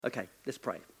Okay, let's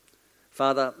pray.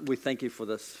 Father, we thank you for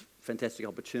this fantastic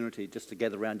opportunity just to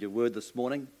gather around your word this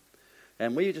morning.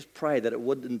 And we just pray that it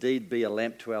would indeed be a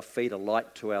lamp to our feet, a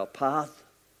light to our path.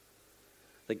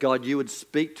 That God, you would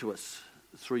speak to us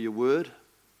through your word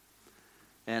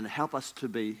and help us to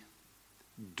be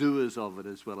doers of it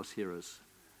as well as hearers.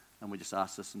 And we just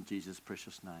ask this in Jesus'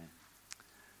 precious name.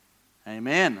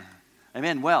 Amen.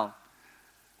 Amen. Well,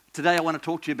 today I want to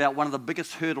talk to you about one of the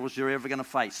biggest hurdles you're ever going to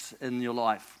face in your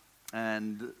life.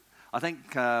 And I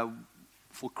think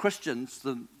for Christians,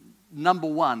 the number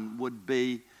one would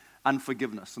be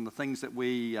unforgiveness and the things that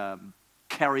we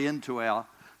carry into our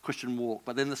Christian walk.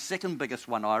 But then the second biggest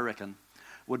one, I reckon,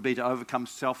 would be to overcome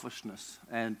selfishness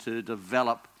and to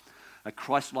develop a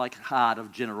Christ-like heart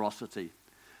of generosity.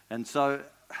 And so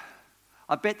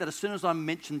I bet that as soon as I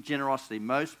mention generosity,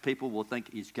 most people will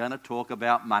think he's going to talk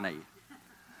about money.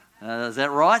 Is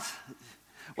that right?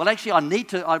 Well, actually,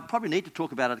 I probably need to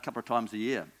talk about it a couple of times a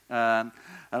year.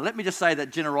 Let me just say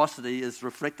that generosity is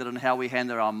reflected in how we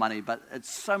handle our money, but it's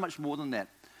so much more than that.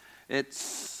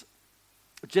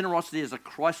 Generosity is a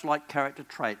Christ-like character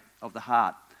trait of the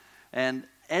heart, and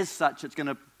as such, it's going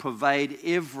to pervade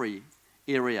every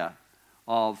area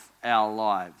of our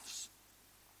lives,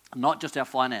 not just our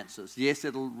finances. Yes,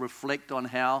 it'll reflect on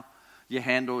how you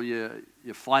handle your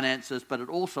finances, but it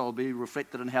also will be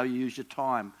reflected in how you use your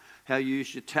time, how you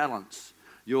use your talents,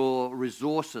 your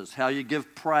resources, how you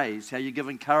give praise, how you give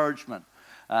encouragement,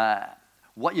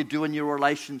 what you do in your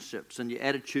relationships and your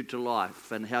attitude to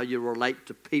life, and how you relate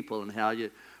to people and how you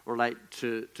relate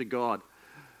to God.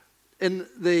 In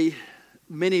the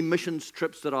many missions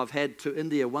trips that I've had to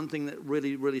India, one thing that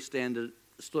really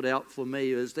stood out for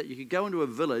me is that you could go into a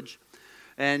village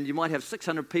and you might have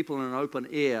 600 people in an open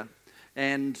air,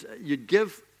 and you'd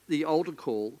give the altar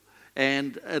call,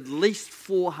 and at least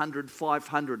 400,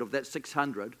 500 of that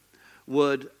 600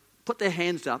 would put their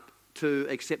hands up to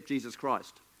accept Jesus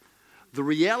Christ. The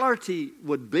reality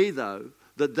would be, though,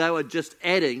 that they were just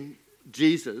adding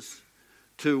Jesus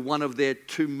to one of their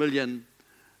 2 million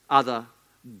other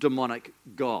demonic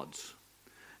gods.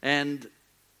 And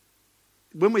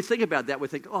when we think about that, we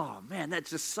think, oh man, that's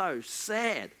just so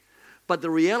sad. But the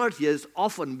reality is,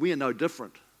 often we are no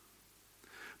different.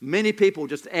 Many people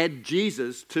just add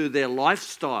Jesus to their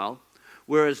lifestyle,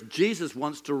 whereas Jesus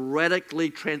wants to radically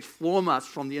transform us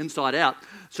from the inside out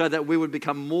so that we would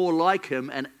become more like him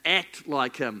and act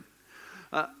like him.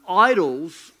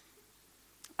 Idols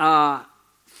are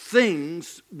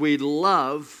things we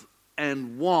love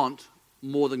and want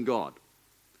more than God.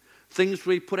 Things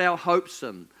we put our hopes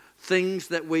in, things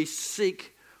that we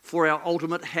seek for our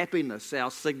ultimate happiness, our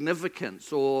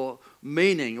significance or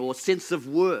meaning or sense of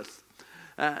worth.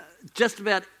 Just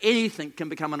about anything can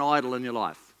become an idol in your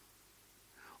life.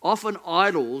 Often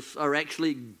idols are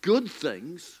actually good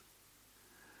things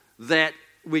that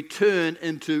we turn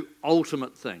into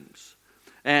ultimate things.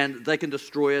 And they can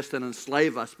destroy us and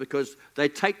enslave us because they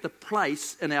take the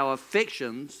place in our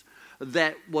affections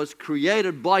that was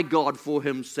created by God for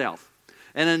himself.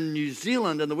 And in New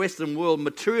Zealand, in the Western world,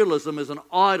 materialism is an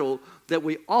idol that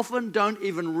we often don't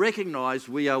even recognize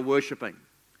we are worshipping.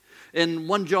 In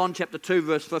 1 John chapter 2,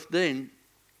 verse 15,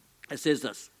 it says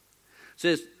this. It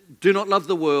says, "Do not love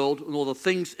the world nor the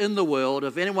things in the world.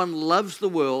 If anyone loves the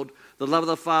world, the love of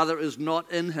the Father is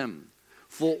not in him.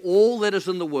 For all that is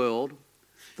in the world,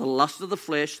 the lust of the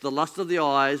flesh, the lust of the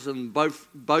eyes, and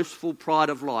boastful pride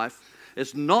of life,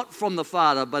 is not from the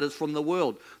Father, but is from the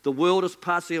world. The world is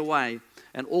passing away,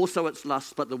 and also its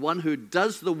lust, but the one who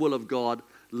does the will of God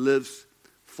lives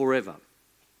forever."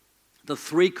 The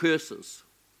three curses,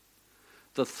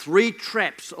 the three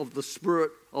traps of the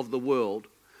spirit of the world,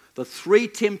 the three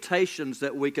temptations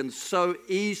that we can so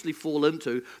easily fall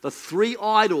into, the three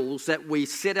idols that we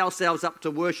set ourselves up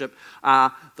to worship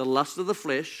are the lust of the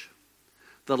flesh,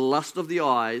 the lust of the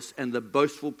eyes, and the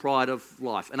boastful pride of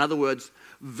life. In other words,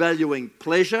 valuing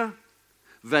pleasure,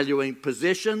 valuing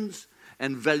possessions,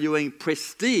 and valuing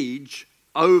prestige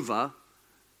over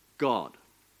God.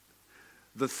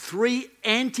 The three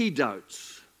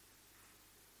antidotes,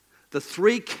 the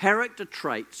three character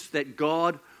traits that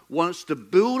God wants to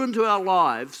build into our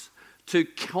lives to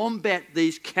combat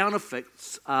these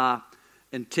counterfeits are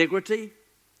integrity,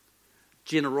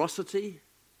 generosity,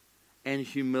 and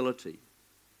humility.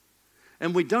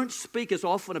 And we don't speak as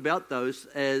often about those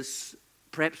as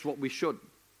perhaps what we should.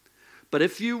 But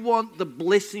if you want the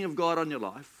blessing of God on your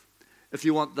life, if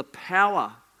you want the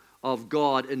power of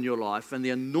God in your life and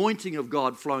the anointing of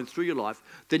God flowing through your life,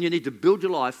 then you need to build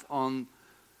your life on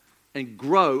and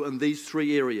grow in these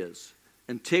three areas: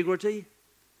 integrity,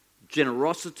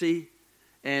 generosity,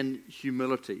 and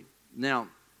humility. Now,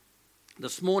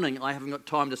 This morning, I haven't got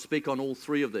time to speak on all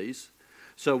three of these,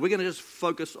 so we're going to just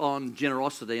focus on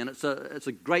generosity, and it's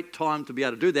a great time to be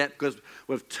able to do that because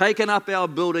we've taken up our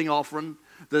building offering.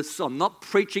 I'm not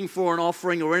preaching for an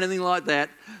offering or anything like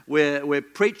that. We're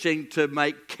preaching to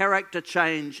make character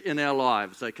change in our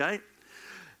lives, okay?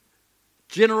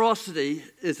 Generosity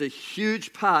is a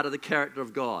huge part of the character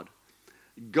of God.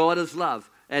 God is love,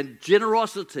 and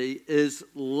generosity is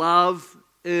love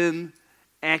in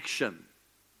action.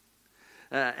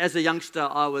 As a youngster,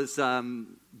 I was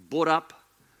brought up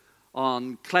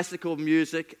on classical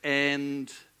music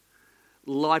and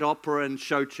light opera and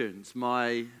show tunes.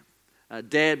 My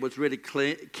dad was really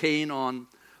keen on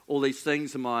all these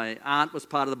things, and my aunt was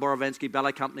part of the Borovansky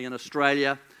Ballet Company in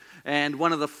Australia. And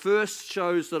one of the first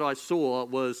shows that I saw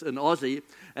was in Aussie,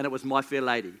 and it was My Fair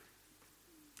Lady.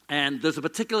 And there's a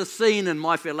particular scene in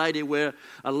My Fair Lady where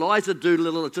Eliza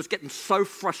Doolittle is just getting so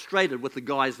frustrated with the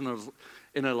guys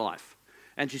in her life.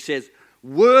 And she says,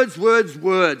 "Words, words,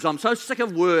 words. I'm so sick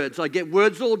of words. I get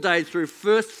words all day through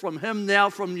first from him, now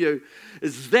from you.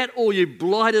 Is that all you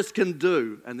blighters can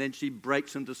do?" And then she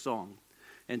breaks into song.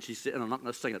 And she said, and I'm not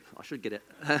going to sing it. I should get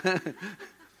it.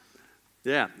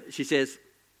 Yeah. She says,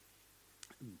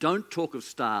 "Don't talk of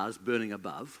stars burning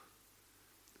above.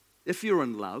 If you're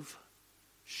in love,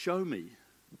 show me.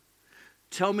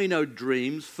 Tell me no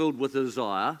dreams filled with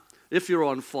desire. If you're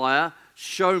on fire,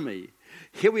 show me.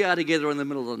 Here we are together in the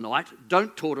middle of the night.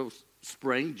 Don't talk of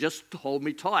spring, just hold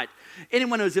me tight.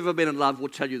 Anyone who's ever been in love will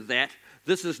tell you that.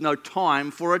 This is no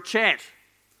time for a chat.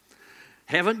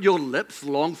 Haven't your lips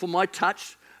longed for my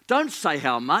touch? Don't say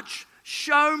how much,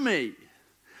 show me.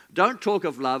 Don't talk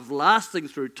of love lasting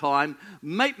through time.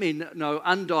 Make me no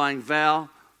undying vow,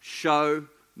 show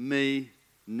me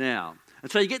now."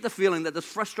 And so you get the feeling that this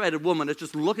frustrated woman is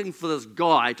just looking for this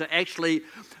guy to actually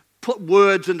put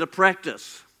words into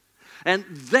practice. And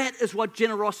that is what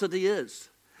generosity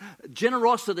is.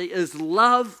 Generosity is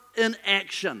love in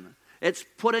action. It's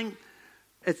putting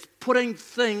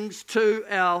things to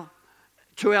our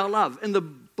love. In the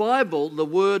Bible, the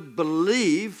word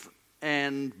believe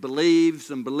and believes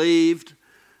and believed,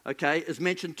 okay, is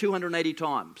mentioned 280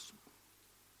 times.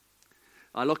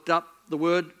 I looked up the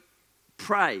word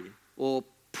pray or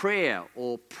prayer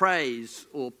or praise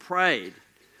or prayed.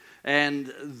 And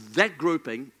that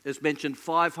grouping is mentioned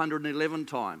 511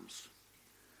 times.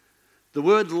 The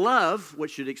word love,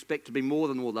 which you'd expect to be more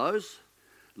than all those,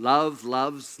 love,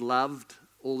 loves, loved,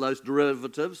 all those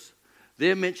derivatives,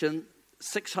 they're mentioned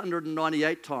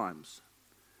 698 times.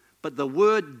 But the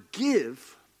word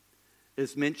give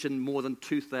is mentioned more than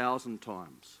 2,000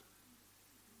 times.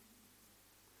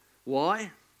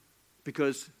 Why?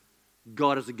 Because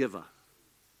God is a giver.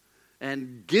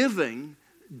 And giving,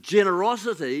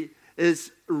 generosity,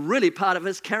 is really part of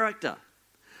his character.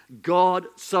 God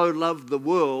so loved the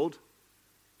world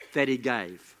that he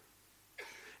gave.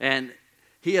 And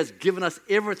he has given us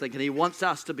everything, and he wants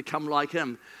us to become like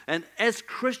him. And as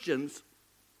Christians,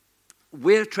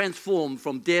 we're transformed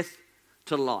from death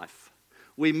to life.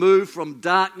 We move from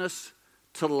darkness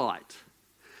to light.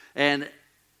 And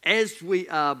as we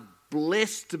are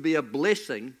blessed to be a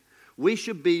blessing, we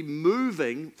should be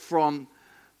moving from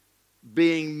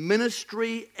being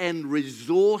ministry and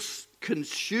resource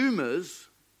consumers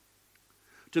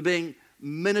to being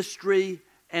ministry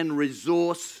and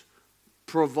resource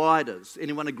providers.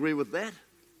 Anyone agree with that?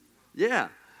 Yeah.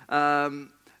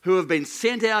 Who have been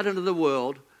sent out into the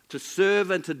world to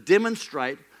serve and to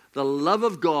demonstrate the love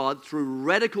of God through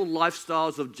radical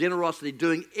lifestyles of generosity,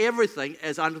 doing everything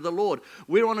as unto the Lord.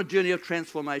 We're on a journey of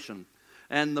transformation.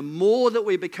 And the more that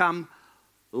we become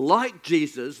like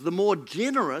Jesus, the more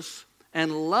generous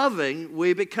and loving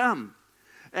we become.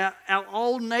 Our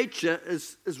old nature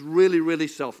is really, really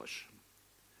selfish.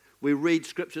 We read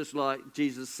scriptures like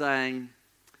Jesus saying,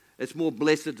 it's more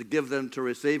blessed to give than to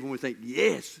receive, and we think,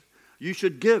 yes, you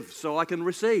should give so I can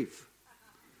receive.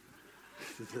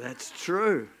 That's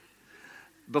true.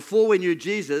 Before we knew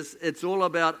Jesus, it's all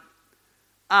about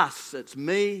us. It's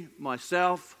me,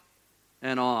 myself,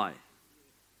 and I.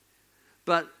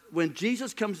 But when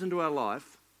Jesus comes into our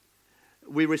life,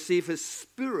 we receive his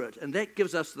Spirit, and that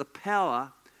gives us the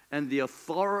power and the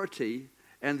authority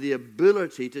and the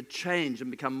ability to change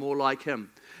and become more like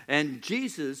him. And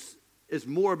Jesus is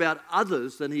more about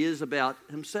others than he is about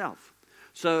himself.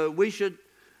 So we should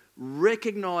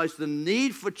recognize the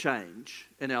need for change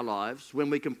in our lives when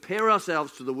we compare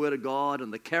ourselves to the Word of God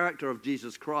and the character of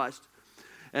Jesus Christ.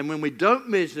 And when we don't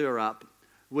measure up,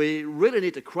 we really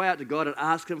need to cry out to God and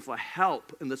ask him for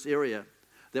help in this area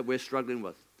that we're struggling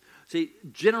with. See,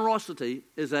 generosity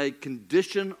is a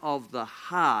condition of the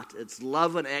heart. It's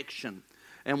love in action.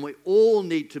 And we all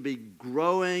need to be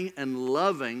growing and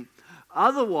loving.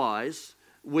 Otherwise,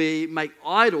 we make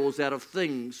idols out of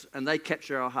things and they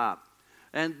capture our heart.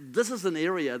 And this is an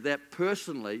area that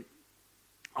personally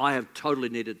I have totally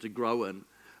needed to grow in.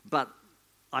 But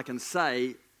I can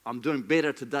say I'm doing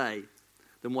better today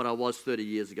than what I was 30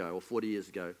 years ago or 40 years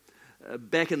ago.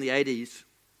 Back in the 80s,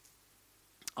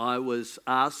 I was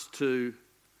asked to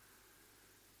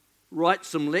write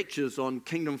some lectures on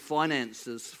kingdom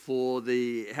finances for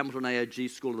the Hamilton AOG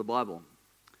School of the Bible.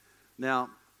 Now,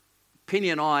 Penny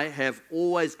and I have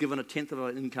always given a tenth of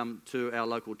our income to our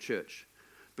local church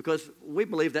because we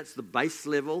believe that's the base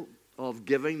level of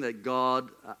giving that God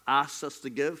asks us to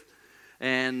give.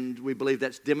 And we believe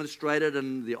that's demonstrated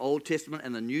in the Old Testament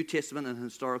and the New Testament and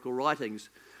historical writings.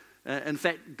 In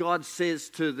fact, God says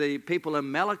to the people in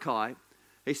Malachi,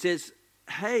 he says,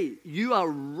 hey, you are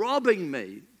robbing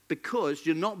me because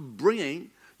you're not bringing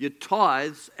your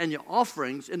tithes and your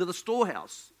offerings into the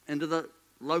storehouse, into the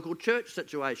local church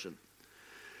situation.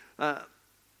 On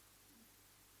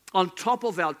top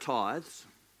of our tithes,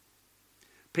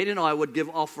 Penny and I would give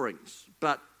offerings,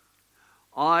 but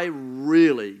I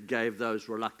really gave those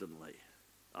reluctantly.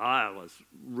 I was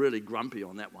really grumpy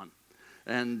on that one.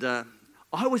 And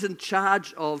I was in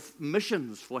charge of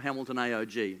missions for Hamilton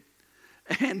AOG.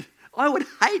 And I would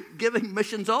hate giving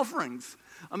missions offerings.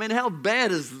 I mean, how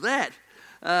bad is that?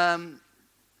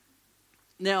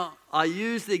 Now, I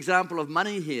use the example of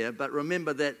money here, but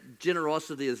remember that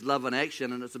generosity is love in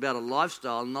action, and it's about a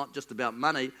lifestyle, not just about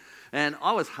money. And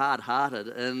I was hard-hearted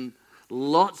in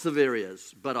lots of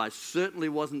areas, but I certainly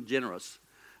wasn't generous.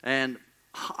 And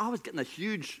I was getting a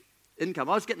huge income.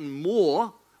 I was getting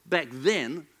more back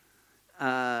then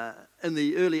in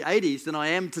the early 80s than I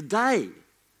am today.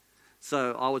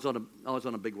 So I was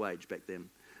on a big wage back then.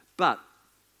 But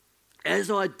as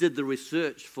I did the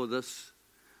research for this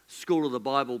School of the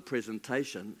Bible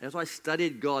presentation, as I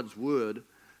studied God's Word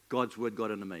got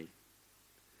into me.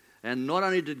 And not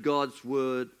only did God's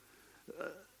Word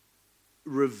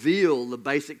reveal the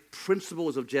basic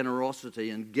principles of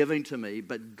generosity and giving to me,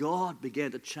 but God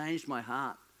began to change my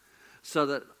heart so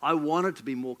that I wanted to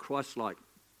be more Christ-like.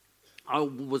 I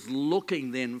was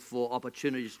looking then for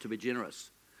opportunities to be generous.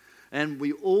 And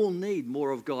we all need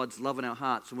more of God's love in our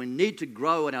hearts, and we need to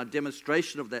grow in our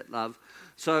demonstration of that love.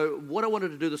 So what I wanted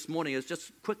to do this morning is just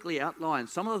quickly outline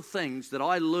some of the things that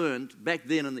I learned back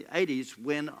then in the 80s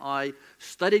when I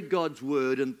studied God's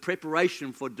Word in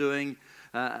preparation for doing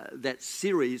that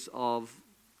series of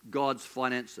God's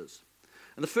finances.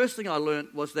 And the first thing I learned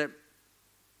was that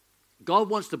God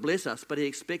wants to bless us, but he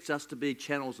expects us to be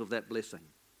channels of that blessing.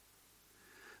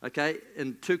 Okay,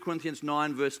 in 2 Corinthians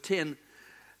 9 verse 10,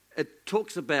 it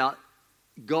talks about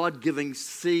God giving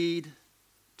seed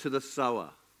to the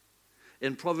sower.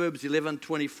 In Proverbs 11,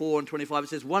 24 and 25, it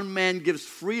says, one man gives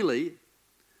freely,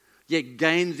 yet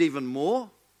gains even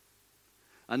more.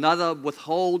 Another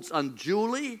withholds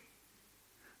unduly,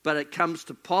 but it comes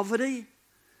to poverty.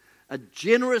 A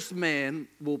generous man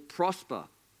will prosper.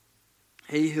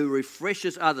 He who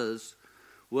refreshes others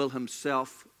will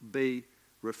himself be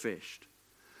refreshed.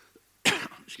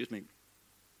 Excuse me.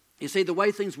 You see, the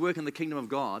way things work in the kingdom of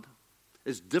God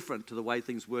is different to the way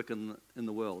things work in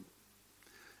the world.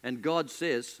 And God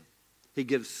says he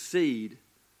gives seed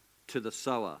to the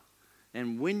sower.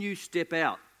 And when you step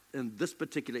out in this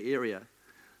particular area,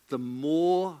 the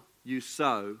more you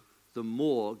sow, the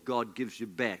more God gives you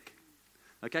back.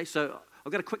 Okay, so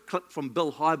I've got a quick clip from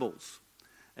Bill Hybels,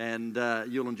 and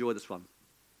you'll enjoy this one.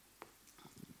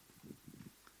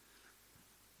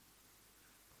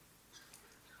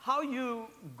 How you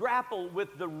grapple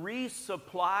with the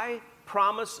resupply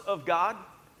promise of God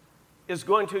is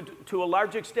going to a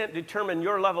large extent, determine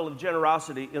your level of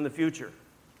generosity in the future.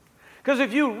 Because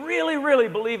if you really, really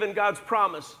believe in God's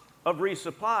promise of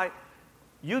resupply,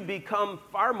 you'd become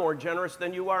far more generous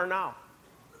than you are now.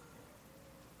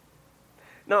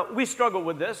 Now, we struggle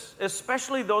with this,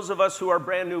 especially those of us who are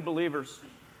brand new believers.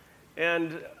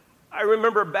 And I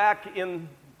remember back in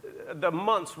the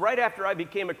months right after I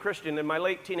became a Christian in my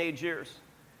late teenage years,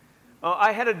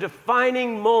 I had a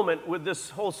defining moment with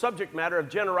this whole subject matter of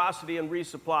generosity and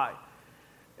resupply.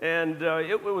 And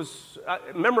it was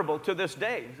memorable to this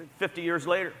day, 50 years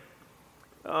later.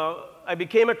 I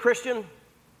became a Christian,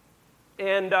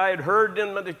 and I had heard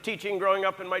in the teaching growing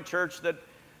up in my church that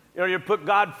you put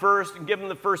God first and give him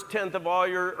the first tenth of all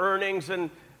your earnings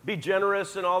and be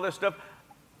generous and all this stuff.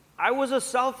 I was a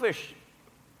selfish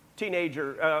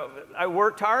teenager. I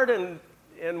worked hard, and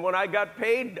when I got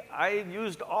paid, I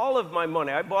used all of my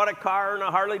money. I bought a car and a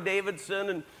Harley Davidson,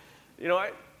 and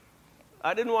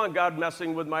I didn't want God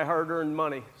messing with my hard-earned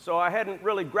money. So I hadn't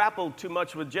really grappled too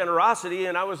much with generosity,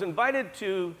 and I was invited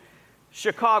to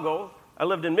Chicago, I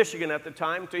lived in Michigan at the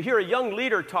time, to hear a young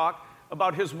leader talk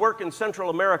about his work in Central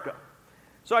America.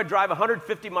 So I drive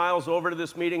 150 miles over to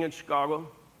this meeting in Chicago,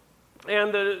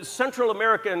 and the Central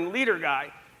American leader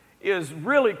guy is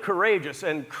really courageous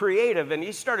and creative, and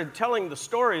he started telling the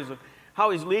stories of how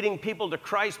he's leading people to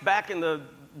Christ back in the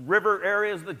river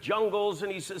areas, the jungles,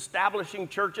 and he's establishing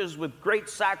churches with great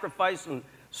sacrifice and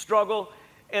struggle.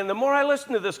 And the more I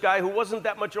listened to this guy, who wasn't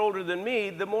that much older than me,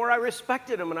 the more I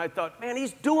respected him, and I thought, man,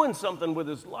 he's doing something with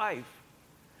his life.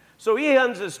 So he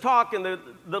ends his talk, and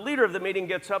the leader of the meeting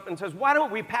gets up and says, why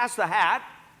don't we pass the hat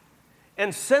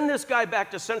and send this guy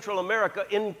back to Central America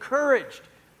encouraged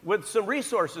with some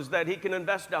resources that he can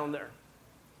invest down there.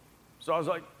 So I was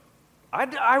like,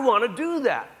 I want to do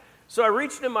that. So I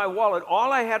reached in my wallet.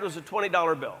 All I had was a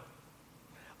 $20 bill.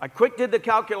 I quick did the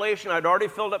calculation. I'd already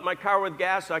filled up my car with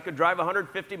gas. I could drive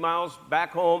 150 miles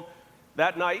back home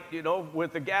that night,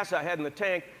 with the gas I had in the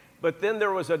tank. But then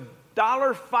there was a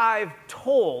 $1.05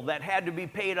 toll that had to be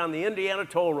paid on the Indiana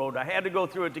toll road. I had to go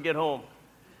through it to get home.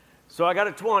 So I got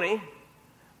a 20.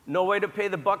 No way to pay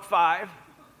the $1.05.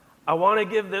 I want to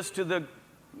give this to the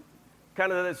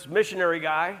this missionary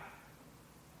guy.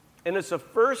 And it's the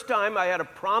first time I had a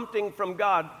prompting from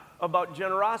God about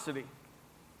generosity.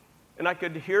 And I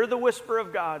could hear the whisper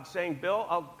of God saying, Bill,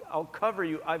 I'll cover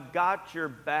you. I've got your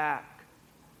back.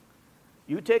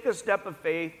 You take a step of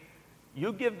faith.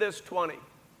 You give this 20.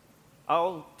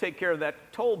 I'll take care of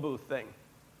that toll booth thing.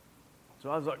 So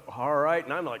I was like, all right.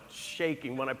 And I'm like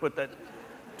shaking when I put that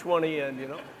 20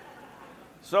 in,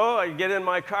 So I get in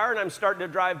my car and I'm starting to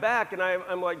drive back. And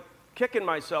I'm like kicking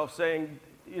myself saying,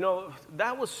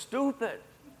 that was stupid.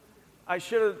 I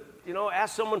should have,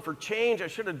 asked someone for change. I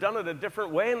should have done it a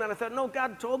different way. And then I thought, no,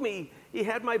 God told me he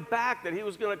had my back, that he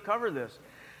was going to cover this.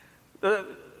 The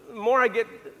more I get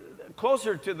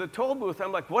closer to the toll booth,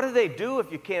 I'm like, what do they do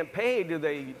if you can't pay? Do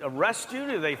they arrest you?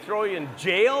 Do they throw you in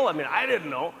jail? I mean, I didn't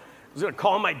know. I was going to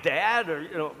call my dad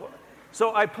or,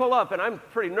 So I pull up, and I'm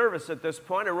pretty nervous at this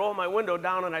point. I roll my window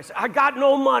down, and I say, I got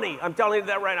no money. I'm telling you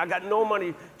that right. I got no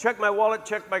money. Check my wallet,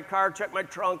 check my car, check my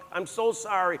trunk. I'm so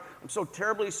sorry. I'm so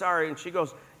terribly sorry. And she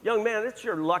goes, young man, it's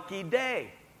your lucky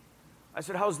day. I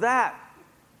said, how's that?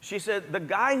 She said, the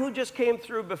guy who just came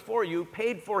through before you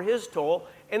paid for his toll,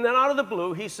 and then out of the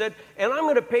blue, he said, and I'm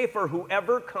going to pay for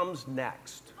whoever comes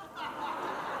next.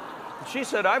 She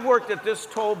said, I've worked at this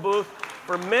toll booth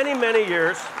for many, many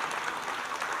years.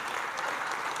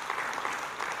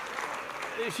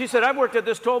 She said, I've worked at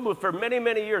this toll booth for many,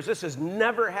 many years. This has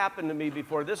never happened to me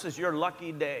before. This is your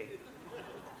lucky day.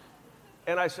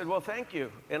 And I said, well, thank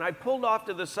you. And I pulled off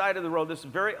to the side of the road. This is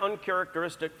very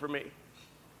uncharacteristic for me.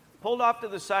 Pulled off to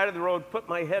the side of the road, put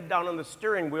my head down on the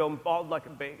steering wheel, and bawled like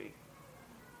a baby.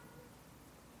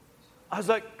 I was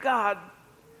like, God,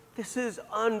 this is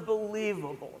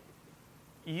unbelievable.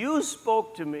 You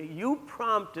spoke to me. You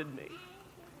prompted me.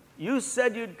 You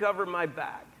said you'd cover my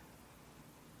back.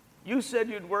 You said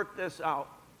you'd work this out.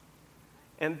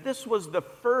 And this was the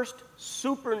first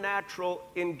supernatural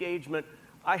engagement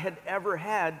I had ever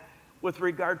had with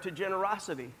regard to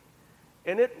generosity.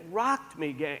 And it rocked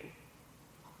me, gang.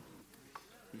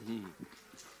 Mm-hmm.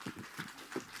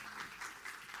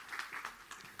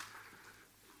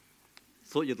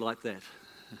 Thought you'd like that.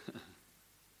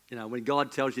 When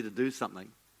God tells you to do something,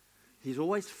 he's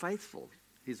always faithful.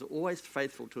 He's always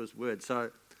faithful to his word.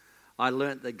 So I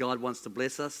learned that God wants to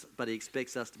bless us, but he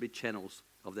expects us to be channels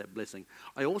of that blessing.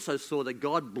 I also saw that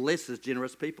God blesses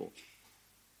generous people.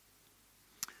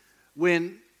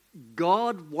 When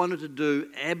God wanted to do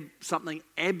something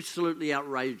absolutely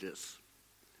outrageous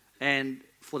and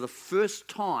for the first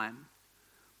time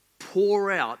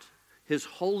pour out his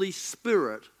Holy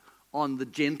Spirit on the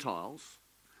Gentiles,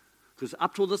 because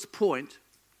up till this point,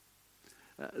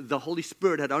 the Holy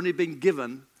Spirit had only been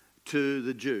given to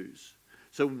the Jews.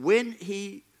 So when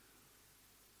he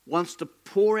wants to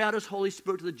pour out his Holy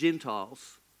Spirit to the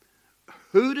Gentiles,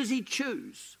 who does he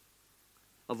choose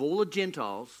of all the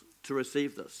Gentiles to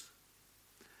receive this?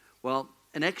 Well,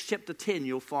 in Acts chapter 10,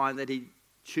 you'll find that he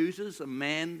chooses a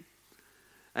man,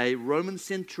 a Roman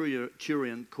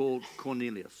centurion called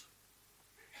Cornelius.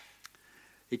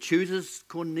 He chooses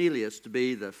Cornelius to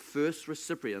be the first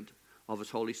recipient of his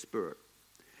Holy Spirit.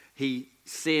 He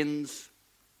sends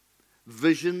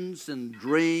visions and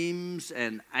dreams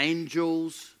and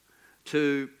angels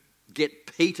to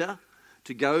get Peter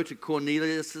to go to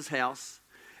Cornelius' house.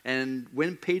 And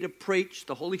when Peter preached,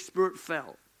 the Holy Spirit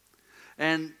fell.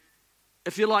 And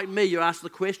if you're like me, you ask the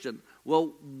question,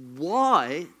 well,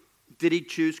 why did he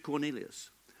choose Cornelius?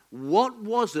 What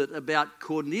was it about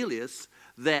Cornelius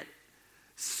that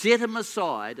set him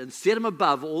aside and set him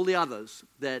above all the others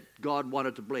that God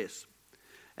wanted to bless?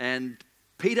 And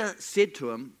Peter said to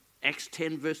him, Acts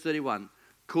 10 verse 31,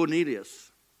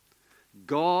 Cornelius,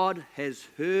 God has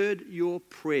heard your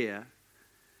prayer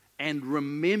and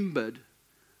remembered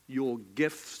your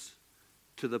gifts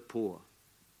to the poor.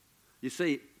 You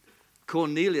see,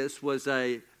 Cornelius was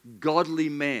a godly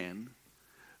man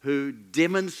who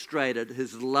demonstrated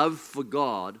his love for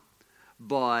God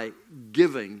by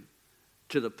giving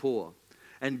to the poor.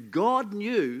 And God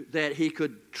knew that he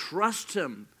could trust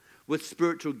him with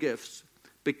spiritual gifts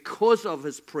because of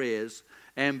his prayers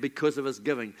and because of his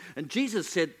giving. And Jesus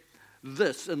said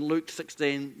this in Luke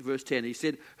 16 verse 10. He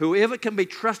said, whoever can be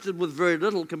trusted with very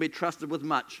little can be trusted with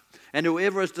much. And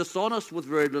whoever is dishonest with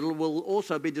very little will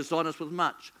also be dishonest with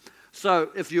much. So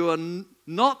if you are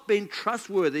not being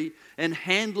trustworthy in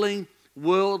handling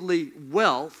worldly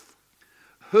wealth,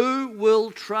 who will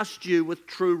trust you with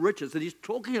true riches? And he's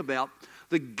talking about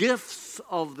the gifts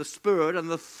of the Spirit and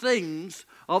the things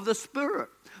of the Spirit.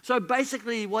 So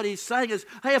basically what he's saying is,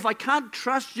 hey, if I can't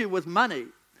trust you with money,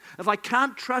 if I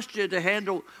can't trust you to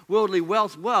handle worldly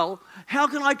wealth well, how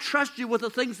can I trust you with the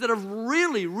things that have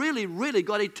really, really, really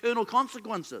got eternal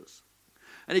consequences?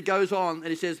 And he goes on and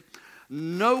he says,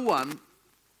 no one,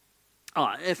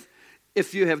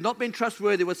 if you have not been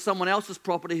trustworthy with someone else's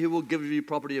property, who will give you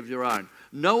property of your own?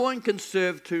 No one can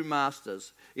serve two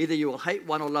masters. Either you will hate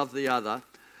one or love the other,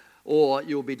 or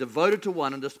you will be devoted to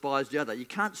one and despise the other. You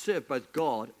can't serve both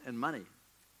God and money.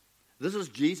 This is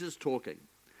Jesus talking.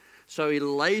 So he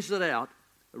lays it out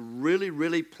really,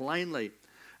 really plainly.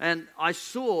 And I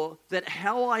saw that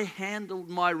how I handled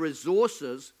my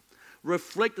resources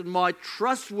reflected my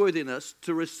trustworthiness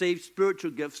to receive spiritual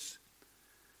gifts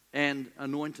and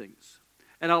anointings.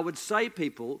 And I would say,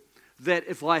 people, that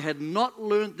if I had not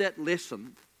learned that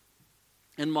lesson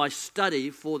in my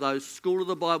study for those School of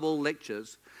the Bible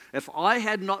lectures, if I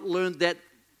had not learned that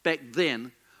back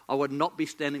then, I would not be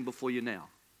standing before you now.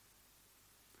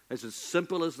 It's as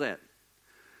simple as that.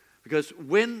 Because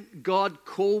when God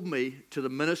called me to the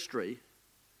ministry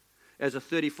as a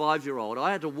 35-year-old,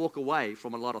 I had to walk away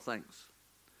from a lot of things.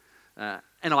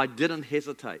 And I didn't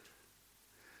hesitate.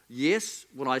 Yes,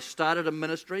 when I started a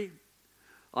ministry,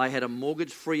 I had a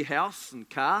mortgage-free house and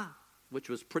car, which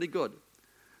was pretty good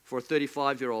for a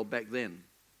 35-year-old back then.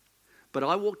 But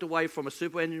I walked away from a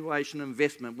superannuation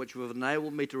investment which would have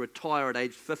enabled me to retire at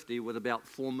age 50 with about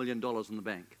 $4 million in the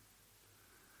bank.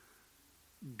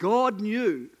 God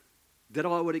knew that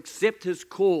I would accept his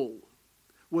call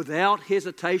without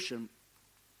hesitation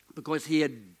because he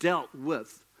had dealt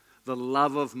with the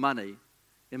love of money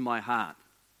in my heart.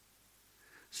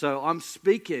 So I'm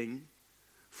speaking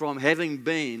from having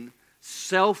been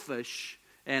selfish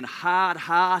and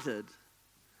hard-hearted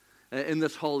in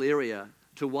this whole area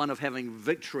to one of having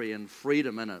victory and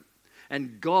freedom in it.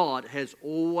 And God has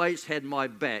always had my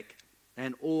back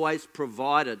and always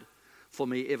provided for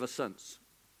me ever since.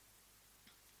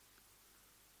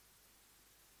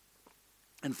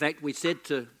 In fact, we said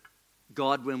to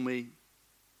God when we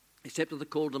accepted the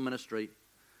call to ministry,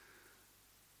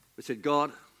 we said,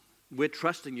 God, we're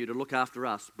trusting you to look after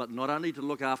us, but not only to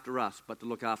look after us, but to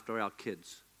look after our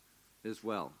kids as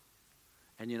well.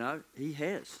 And you know, he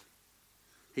has.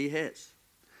 He has.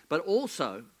 But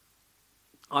also,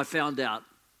 I found out,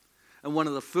 and one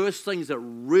of the first things that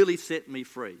really set me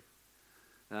free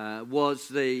was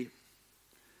the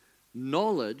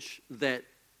knowledge that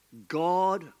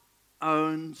God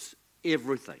owns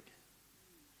everything.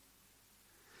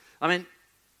 I mean,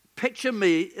 picture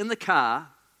me in the car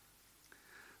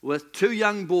with two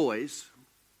young boys,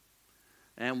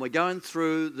 and we're going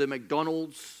through the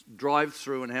McDonald's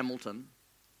drive-through in Hamilton,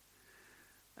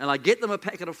 and I get them a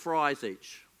packet of fries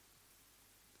each.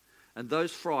 And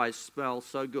those fries smell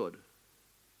so good.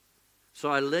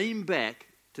 So I lean back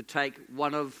to take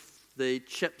one of the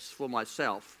chips for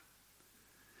myself,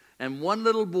 and one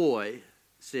little boy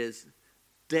says,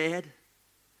 Dad,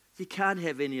 you can't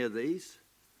have any of these.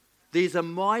 These are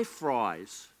my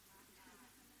fries.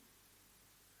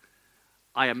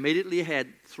 I immediately had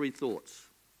three thoughts.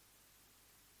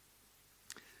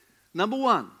 Number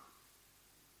one,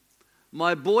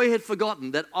 my boy had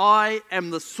forgotten that I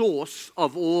am the source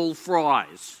of all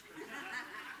fries.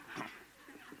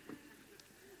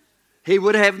 He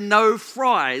would have no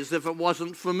fries if it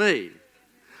wasn't for me.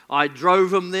 I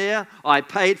drove him there, I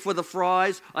paid for the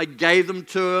fries, I gave them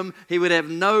to him. He would have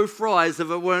no fries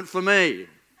if it weren't for me.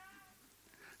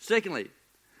 Secondly,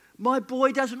 my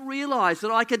boy doesn't realize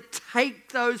that I could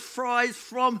take those fries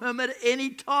from him at any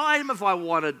time if I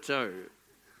wanted to.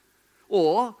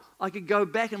 Or I could go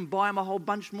back and buy him a whole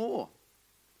bunch more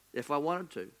if I wanted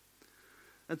to.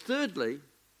 And thirdly,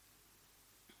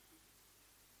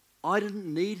 I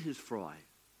didn't need his fry.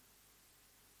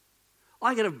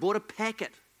 I could have bought a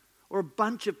packet or a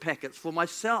bunch of packets for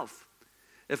myself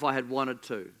if I had wanted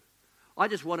to. I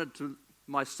just wanted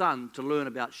my son to learn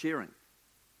about sharing.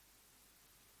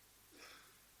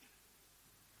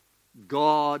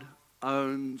 God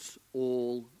owns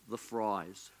all the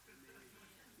fries.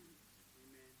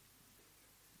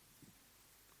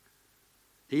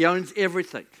 He owns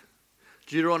everything.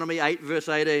 Deuteronomy 8 verse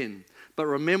 18. But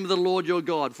remember the Lord your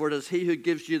God, for it is he who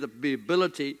gives you the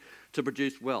ability to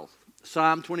produce wealth.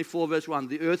 Psalm 24 verse 1.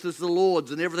 The earth is the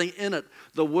Lord's and everything in it,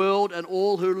 the world and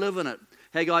all who live in it.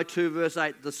 Haggai 2 verse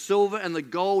 8. The silver and the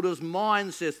gold is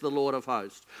mine, says the Lord of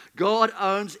hosts. God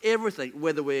owns everything.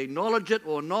 Whether we acknowledge it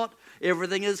or not,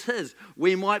 everything is his.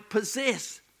 We might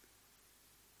possess,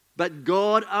 but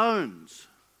God owns.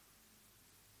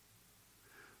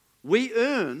 We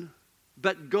earn,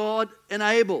 but God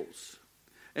enables.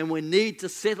 And we need to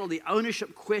settle the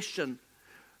ownership question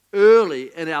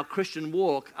early in our Christian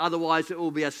walk, otherwise it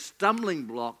will be a stumbling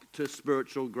block to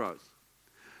spiritual growth.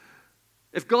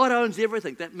 If God owns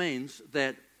everything, that means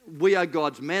that we are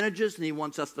God's managers and he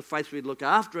wants us to faithfully look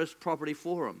after his property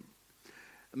for him.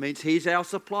 It means he's our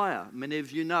supplier. Many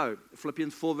of you know,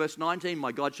 Philippians 4 verse 19,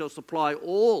 my God shall supply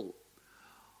all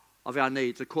of our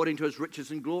needs according to his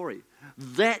riches and glory.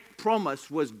 That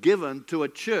promise was given to a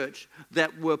church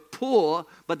that were poor,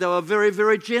 but they were very,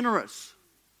 very generous.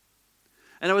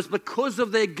 And it was because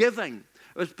of their giving,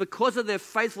 it was because of their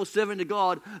faithful serving to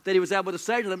God that he was able to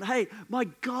say to them, hey, my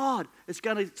God is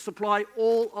going to supply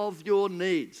all of your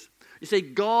needs. You see,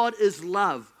 God is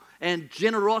love, and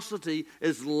generosity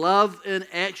is love in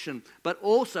action. But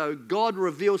also, God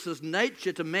reveals his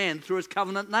nature to man through his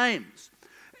covenant names.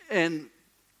 And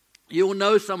you'll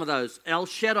know some of those. El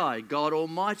Shaddai, God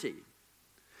Almighty.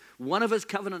 One of his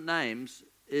covenant names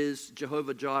is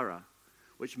Jehovah Jireh,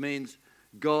 which means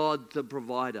God the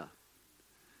provider.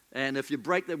 And if you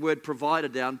break the word provider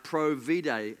down, provide,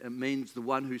 it means the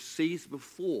one who sees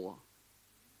before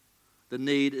the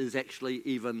need is actually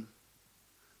even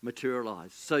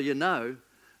materialized. So you know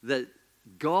that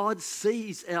God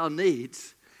sees our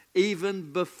needs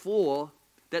even before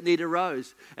that need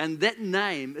arose. And that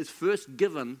name is first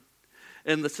given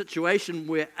in the situation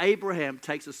where Abraham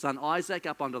takes his son Isaac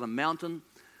up onto the mountain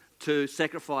to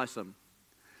sacrifice him.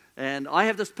 And I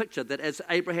have this picture that as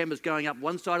Abraham is going up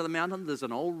one side of the mountain, there's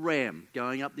an old ram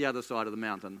going up the other side of the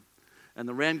mountain. And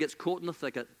the ram gets caught in the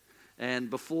thicket. And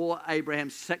before Abraham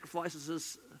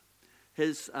sacrifices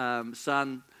his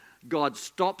son, God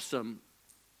stops him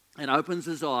and opens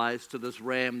his eyes to this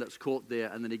ram that's caught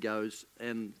there. And then he goes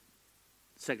and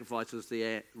sacrifices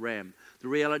the ram. The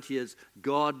reality is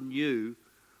God knew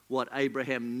what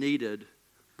Abraham needed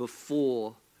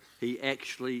before he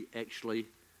actually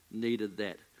needed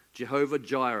that. Jehovah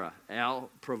Jireh, our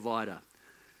provider.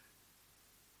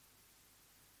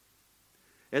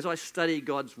 As I study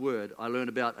God's word, I learn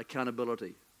about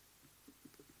accountability.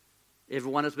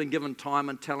 Everyone has been given time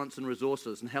and talents and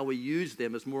resources, and how we use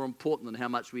them is more important than how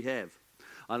much we have.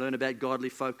 I learned about godly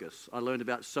focus. I learned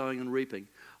about sowing and reaping.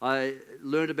 I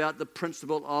learned about the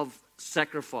principle of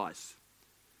sacrifice.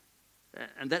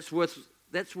 And that's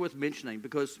worth mentioning,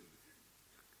 because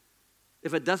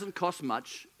if it doesn't cost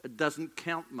much, it doesn't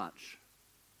count much.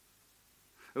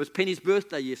 It was Penny's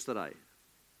birthday yesterday.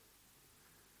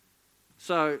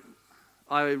 So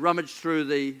I rummaged through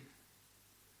the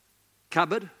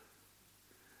cupboard,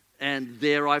 and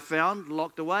there I found,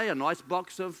 locked away, a nice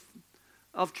box of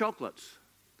chocolates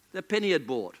that Penny had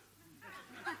bought.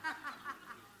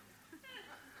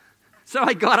 So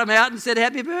I got them out and said,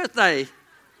 happy birthday.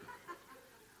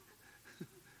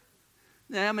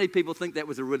 Now, how many people think that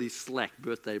was a really slack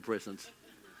birthday present?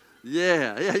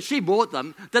 Yeah, she bought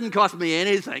them. Didn't cost me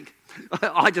anything.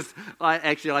 I just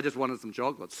wanted some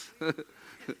chocolates.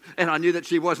 And I knew that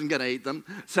she wasn't going to eat them.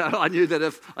 So I knew that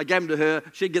if I gave them to her,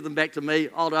 she'd give them back to me,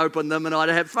 I'd open them and I'd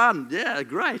have fun. Yeah,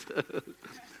 great.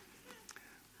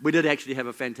 We did actually have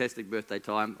a fantastic birthday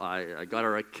time. I got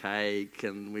her a cake,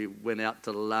 and we went out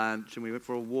to lunch, and we went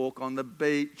for a walk on the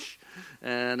beach,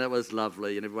 and it was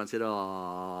lovely, and everyone said,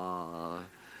 "Aww."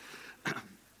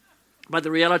 But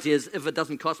the reality is, if it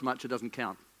doesn't cost much, it doesn't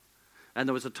count. And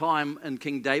there was a time in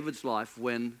King David's life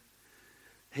when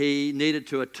he needed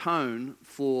to atone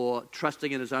for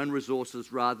trusting in his own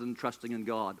resources rather than trusting in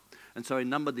God. And so he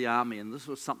numbered the army, and this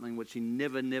was something which he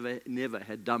never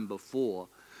had done before.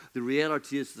 The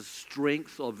reality is the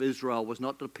strength of Israel was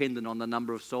not dependent on the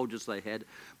number of soldiers they had.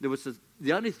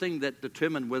 The only thing that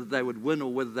determined whether they would win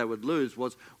or whether they would lose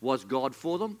was God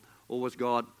for them or was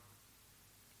God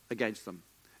against them.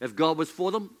 If God was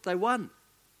for them, they won.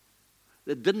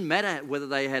 It didn't matter whether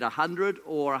they had 100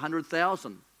 or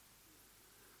 100,000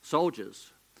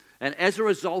 soldiers. And as a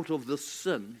result of this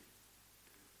sin,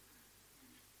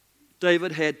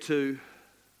 David had to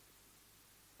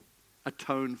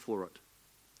atone for it.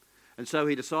 And so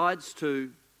he decides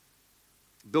to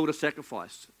build a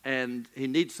sacrifice, and he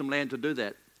needs some land to do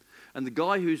that. And the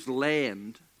guy whose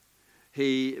land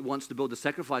he wants to build the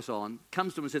sacrifice on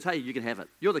comes to him and says, hey, you can have it.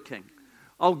 You're the king.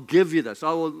 I'll give you this.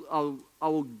 I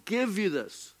will give you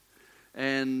this.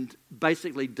 And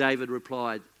basically David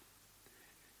replied,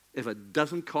 if it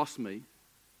doesn't cost me,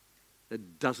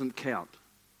 it doesn't count.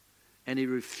 And he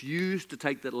refused to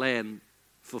take that land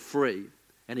for free,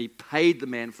 and he paid the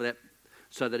man for that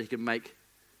so that he could make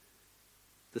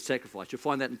the sacrifice. You'll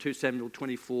find that in 2 Samuel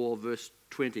 24, verse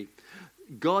 20.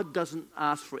 God doesn't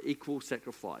ask for equal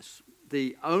sacrifice.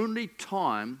 The only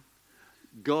time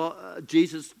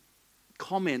Jesus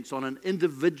comments on an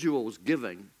individual's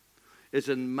giving is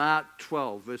in Mark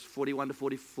 12, verse 41 to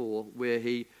 44, where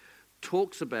he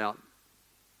talks about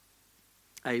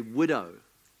a widow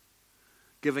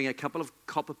giving a couple of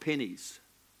copper pennies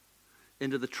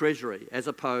into the treasury as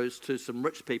opposed to some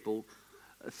rich people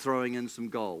throwing in some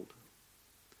gold.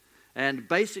 And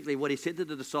basically what he said to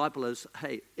the disciple is,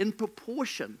 hey, in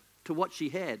proportion to what she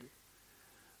had,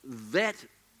 that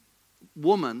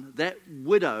woman, that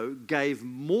widow, gave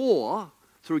more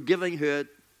through giving her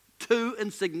 2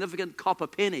 insignificant copper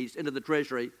pennies into the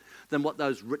treasury than what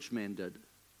those rich men did.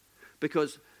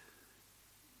 Because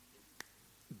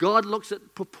God looks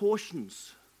at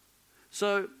proportions.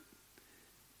 So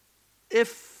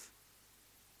if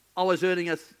I was earning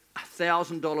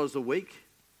 $1,000 a week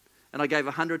and I gave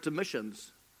 100 to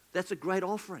missions, that's a great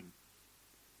offering.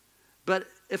 But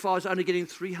if I was only getting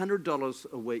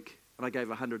 $300 a week and I gave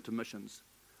 100 to missions,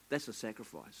 that's a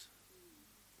sacrifice.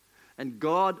 And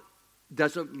God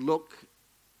doesn't look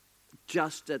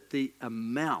just at the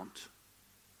amount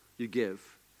you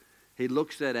give. He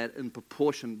looks at it in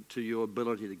proportion to your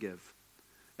ability to give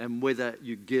and whether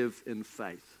you give in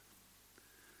faith.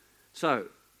 So,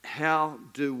 how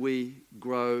do we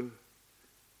grow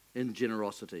in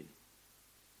generosity?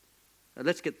 Now,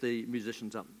 let's get the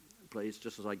musicians up, please,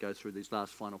 just as I go through these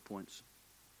last final points.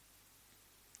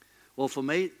 Well, for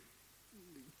me,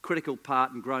 critical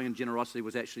part in growing in generosity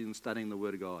was actually in studying the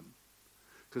Word of God.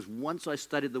 Because once I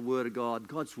studied the Word of God,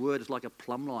 God's Word is like a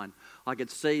plumb line. I could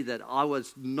see that I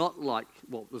was not like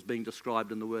what was being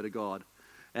described in the Word of God.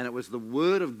 And it was the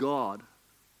Word of God,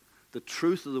 the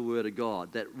truth of the Word of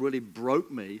God, that really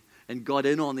broke me and got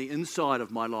in on the inside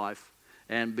of my life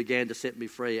and began to set me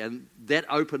free. And that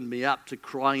opened me up to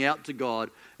crying out to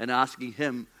God and asking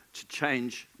Him to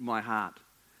change my heart.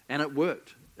 And it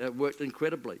worked. It worked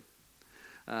incredibly.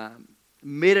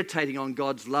 Meditating on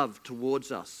God's love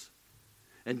towards us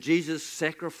and Jesus'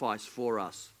 sacrifice for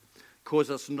us caused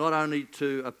us not only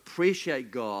to appreciate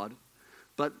God,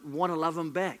 but want to love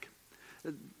Him back.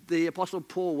 The Apostle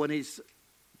Paul, when he's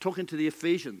talking to the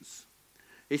Ephesians,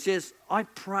 he says, I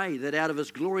pray that out of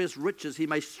His glorious riches He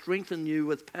may strengthen you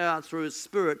with power through His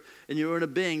Spirit in your inner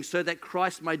being, so that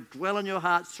Christ may dwell in your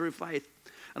hearts through faith.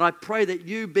 And I pray that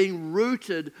you, being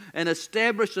rooted and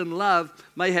established in love,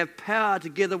 may have power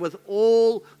together with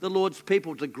all the Lord's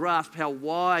people to grasp how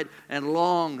wide and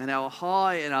long and how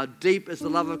high and how deep is the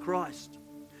love of Christ.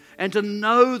 And to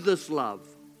know this love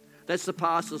that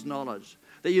surpasses knowledge,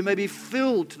 that you may be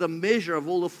filled to the measure of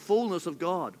all the fullness of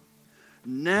God.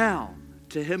 Now,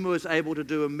 to Him who is able to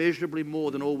do immeasurably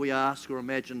more than all we ask or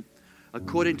imagine,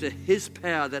 according to His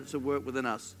power that's at work within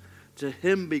us, to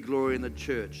Him be glory in the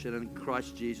church and in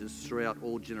Christ Jesus throughout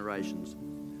all generations,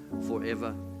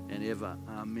 forever and ever.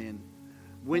 Amen.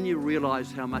 When you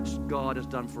realize how much God has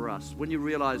done for us, when you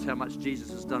realize how much Jesus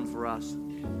has done for us,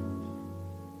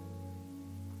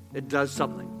 it does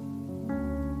something.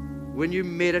 When you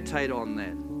meditate on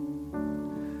that,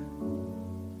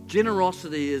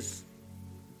 generosity is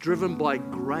driven by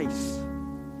grace,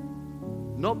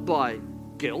 not by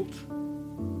guilt.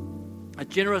 A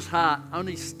generous heart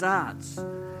only starts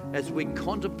as we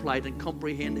contemplate and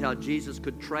comprehend how Jesus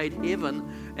could trade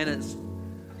heaven and its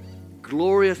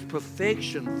glorious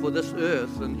perfection for this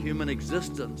earth and human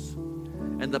existence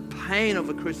and the pain of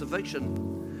a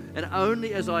crucifixion. And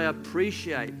only as I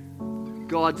appreciate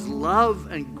God's love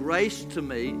and grace to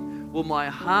me will my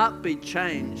heart be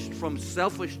changed from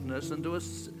selfishness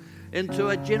into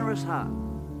a generous heart.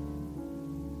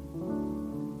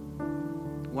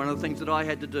 one of the things that I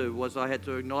had to do was I had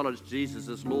to acknowledge Jesus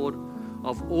as Lord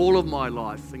of all of my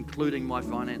life, including my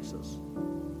finances.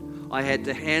 I had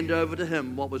to hand over to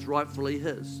Him what was rightfully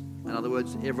His. In other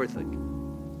words, everything.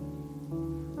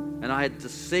 And I had to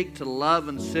seek to love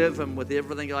and serve Him with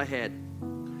everything I had.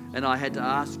 And I had to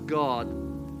ask God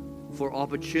for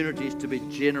opportunities to be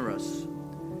generous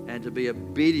and to be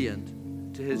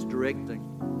obedient to His directing.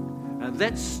 And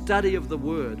that study of the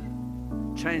Word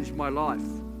changed my life.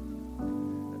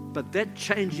 But that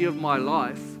changing of my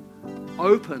life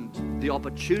opened the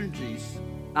opportunities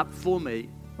up for me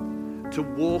to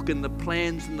walk in the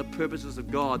plans and the purposes of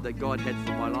God that God had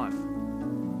for my life.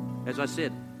 As I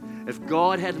said, if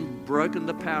God hadn't broken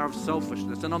the power of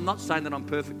selfishness, and I'm not saying that I'm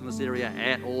perfect in this area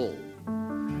at all,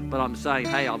 but I'm saying,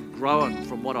 hey, I've grown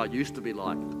from what I used to be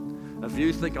like. If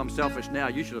you think I'm selfish now,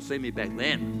 you should have seen me back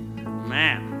then.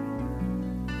 Man,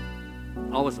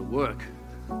 I was at work.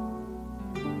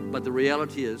 But the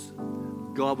reality is,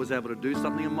 God was able to do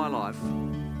something in my life,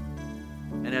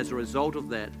 and as a result of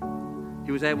that,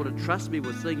 He was able to trust me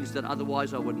with things that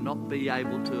otherwise I would not be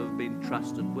able to have been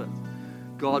trusted with.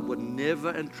 God would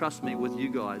never entrust me with you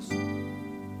guys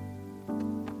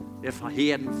if He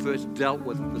hadn't first dealt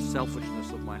with the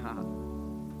selfishness of my heart.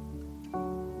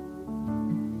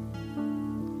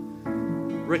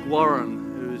 Rick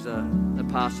Warren, who's a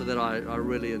pastor that I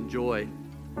really enjoy,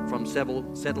 from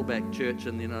Saddleback Church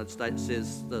in the United States,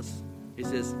 says this. He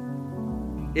says,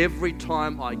 every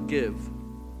time I give,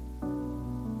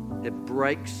 it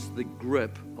breaks the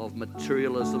grip of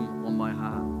materialism on my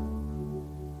heart.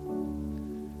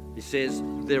 He says,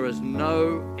 there is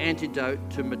no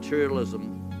antidote to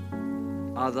materialism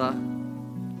other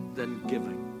than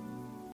giving.